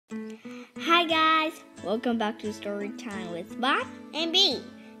Hi guys! Welcome back to Story Time with Bob and B.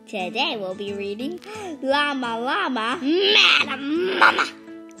 Today we'll be reading Llama Llama Red Pajama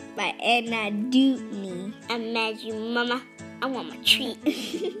by Dewdney. I'm mad you, Mama. I want my treat.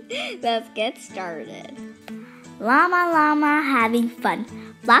 Let's get started. Llama Llama having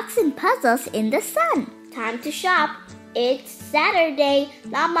fun. Blocks and puzzles in the sun. Time to shop. It's Saturday.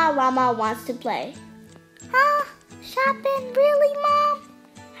 Llama Llama wants to play. Huh? Shopping? Really, Mom?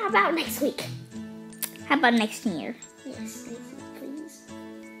 How about next week? How about next year? Yes, please.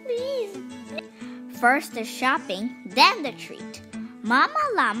 Please. First the shopping, then the treat. Mama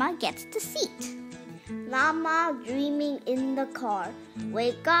Llama gets the seat. Llama dreaming in the car.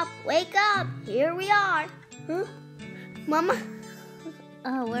 Wake up, here we are. Huh? Mama?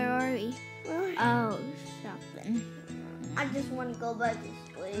 Oh, where are we? Oh, shopping. I just want to go back to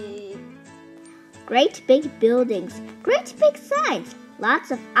sleep. Great big buildings, great big signs,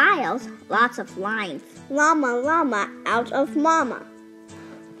 lots of aisles, lots of lines. Llama Llama out of Mama.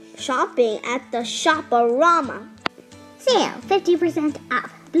 Shopping at the Shop-O-Rama. Sale, 50%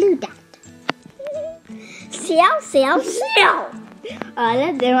 off, Blue Dot. Sale. All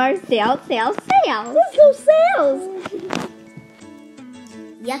of them are sale. Let's go sales.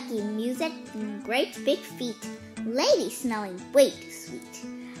 Yucky music and great big feet. Ladies smelling way too sweet.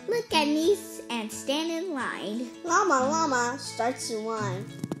 Look at me and stand in line. Llama Llama starts to whine.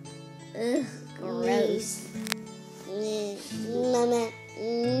 Ugh, gross. I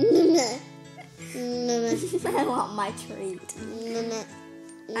want my treat.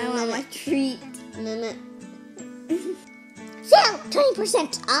 I want my treat. Sale,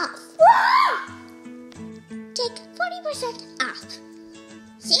 20% off. Take 40% off.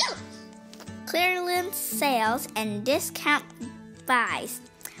 Sale. Clearance sales and discount buys.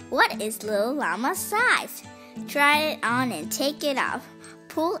 What is little llama's size? Try it on and take it off.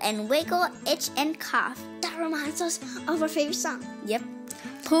 Pull and wiggle, itch and cough. That reminds us of our favorite song. Yep.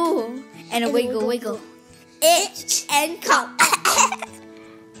 Pull and wiggle. Itch and cough.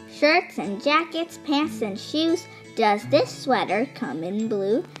 Shirts and jackets, pants and shoes. Does this sweater come in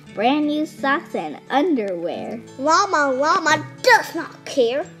blue? Brand new socks and underwear. Llama Llama does not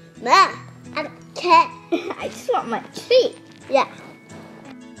care. Nah, I don't care. I just want my treat. Yeah.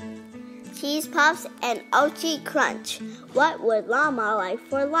 Cheese puffs and Oatchi Crunch. What would Llama like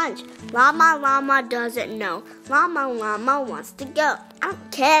for lunch? Llama Llama doesn't know. Llama Llama wants to go. I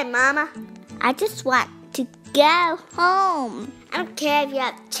don't care, Mama. I just want to go home. I don't care if you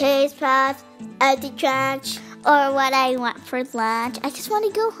have cheese puffs, Oatchi Crunch, or what I want for lunch. I just want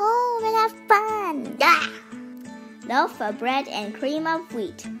to go home and have fun. Yeah. Loaf of bread and cream of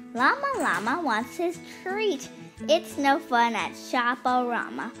wheat. Llama Llama wants his treat. It's no fun at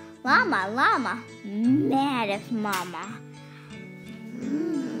Shop-O-Rama. Llama Llama, mad at Mama.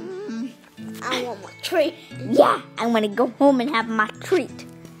 I want my treat. Yeah, I want to go home and have my treat.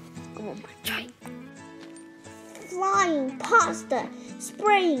 I want my treat. Flying pasta,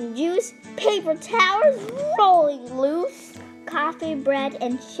 spraying juice, paper towels rolling loose. Coffee, bread,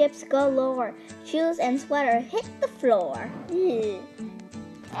 and chips galore. Shoes and sweater hit the floor.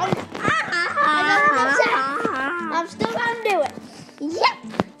 I'm still gonna do it. Yep.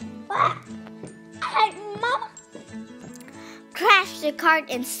 Hey, Mama. Crash the cart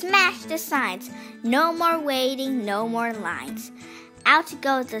and smash the signs. No more waiting, no more lines. Out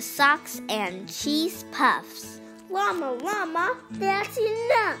go the socks and cheese puffs. Llama Llama, that's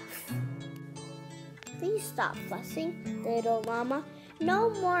enough. Please stop fussing, little llama. No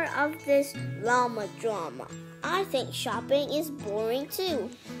more of this llama drama. I think shopping is boring too,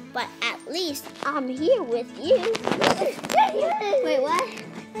 but at least I'm here with you. Wait, what?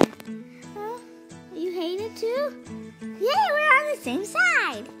 Huh? You hate it too? Yeah, we're on the same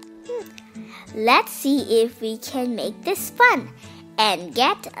side. Let's see if we can make this fun and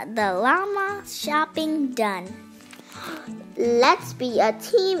get the llama shopping done. Let's be a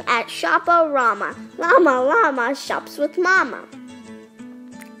team at Shop-O-Rama. Llama Llama shops with Mama.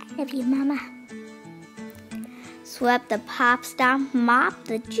 I love you, Mama. Sweep the pop stomp, mop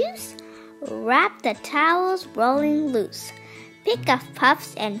the juice. Wrap the towels rolling loose. Pick up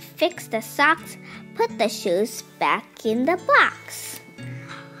puffs and fix the socks. Put the shoes back in the box.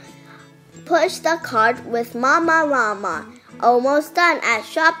 Push the cart with Mama Llama. Almost done at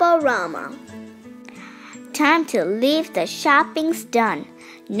Shop-O-Rama. Time to leave, the shopping's done.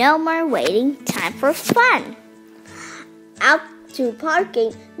 No more waiting, time for fun. Out to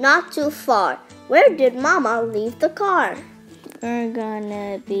parking, not too far. Where did Mama leave the car? We're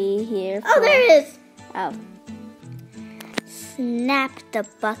gonna be here. Oh, there it is. Oh. Snap the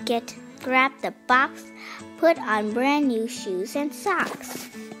bucket, grab the box, put on brand new shoes and socks.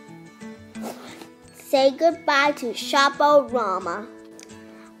 say goodbye to Shop-O-Rama.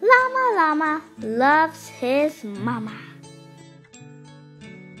 Llama Llama loves his mama.